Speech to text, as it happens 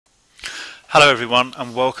Hello everyone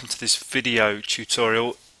and welcome to this video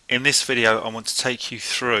tutorial. In this video I want to take you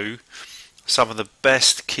through some of the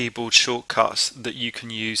best keyboard shortcuts that you can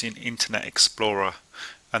use in Internet Explorer,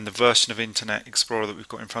 and the version of Internet Explorer that we've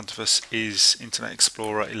got in front of us is Internet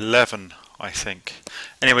Explorer 11, I think.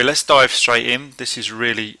 Anyway, let's dive straight in. This is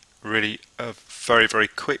really a very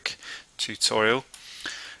quick tutorial.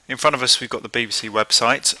 In front of us we've got the BBC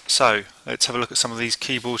website, so let's have a look at some of these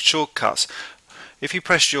keyboard shortcuts. If you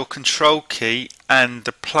press your Control key and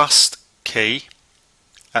the plus key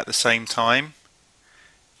at the same time,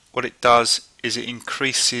 what it does is it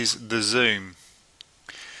increases the zoom.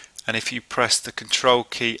 And if you press the Control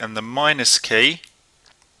key and the minus key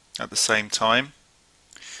at the same time,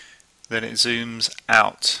 then it zooms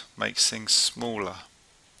out, makes things smaller.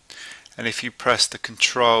 And if you press the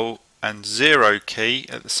Control and 0 key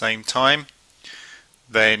at the same time,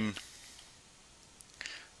 then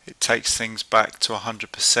it takes things back to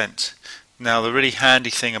 100%. Now the really handy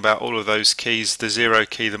thing about all of those keys, the 0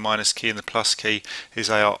 key, the minus key and the plus key, is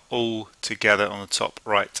they are all together on the top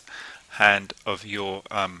right hand of your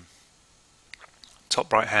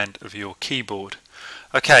keyboard.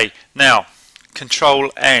 Okay, now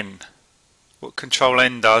Control N. What Control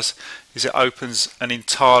N does is it opens an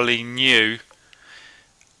entirely new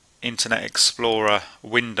Internet Explorer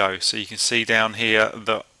window. So you can see down here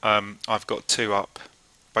that I've got two up,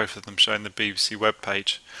 both of them showing the BBC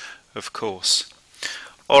webpage, of course.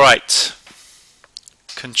 Alright,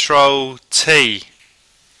 Control T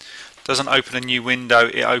doesn't open a new window,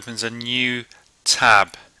 it opens a new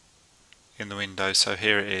tab in the window, so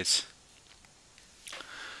here it is.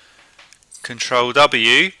 Control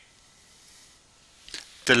W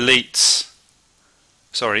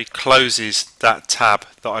closes that tab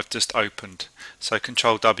that I've just opened. So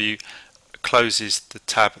Control W closes the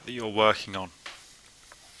tab that you're working on.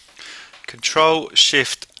 Control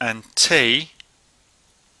Shift and T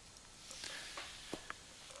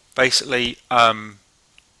basically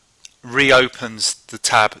reopens the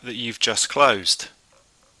tab that you've just closed.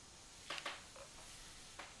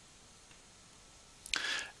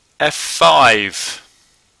 F5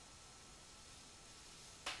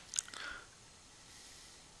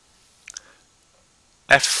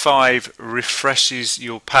 refreshes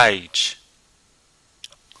your page.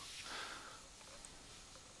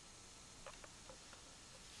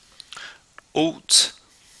 Alt,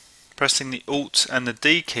 pressing the Alt and the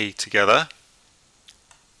D key together,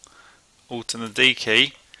 Alt and the D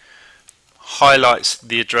key, highlights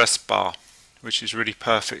the address bar, which is really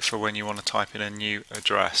perfect for when you want to type in a new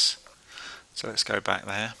address. So let's go back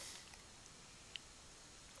there.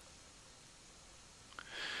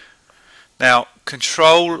 Now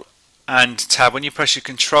Control and Tab, when you press your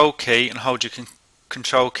Control key and hold your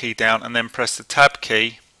Control key down and then press the Tab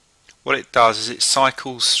key, what it does is it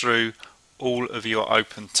cycles through all of your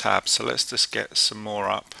open tabs. So let's just get some more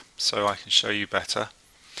up so I can show you better.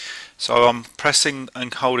 So I'm pressing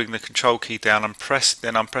and holding the Control key down,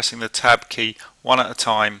 then I'm pressing the Tab key one at a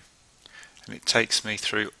time, and it takes me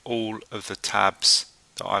through all of the tabs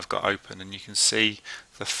that I've got open, and you can see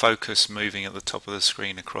the focus moving at the top of the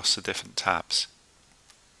screen across the different tabs.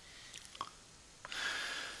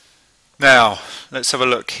 Now let's have a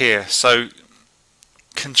look here. So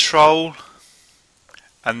Control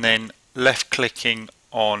and then left clicking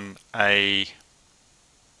on a,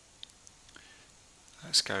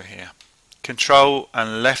 let's go here, Control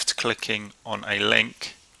and left clicking on a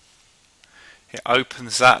link, it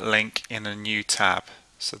opens that link in a new tab.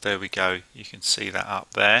 So there we go, you can see that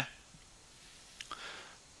up there.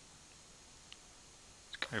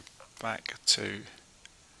 Let's go back to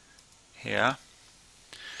here.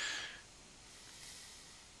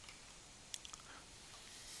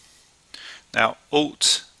 Now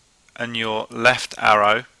Alt and your left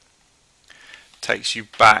arrow takes you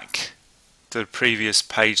back to the previous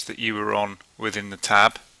page that you were on within the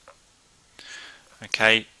tab.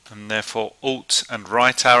 Okay, and therefore Alt and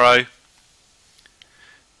right arrow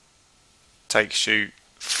takes you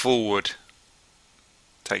forward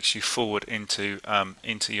into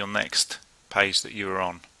your next page that you were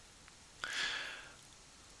on.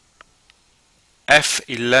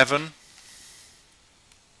 F11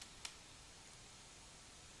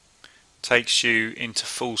 takes you into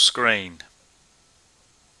full screen.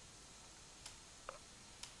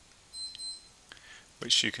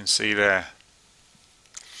 Which you can see there.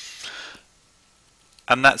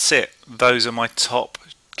 And that's it. Those are my top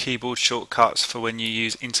keyboard shortcuts for when you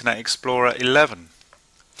use Internet Explorer 11.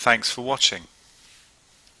 Thanks for watching.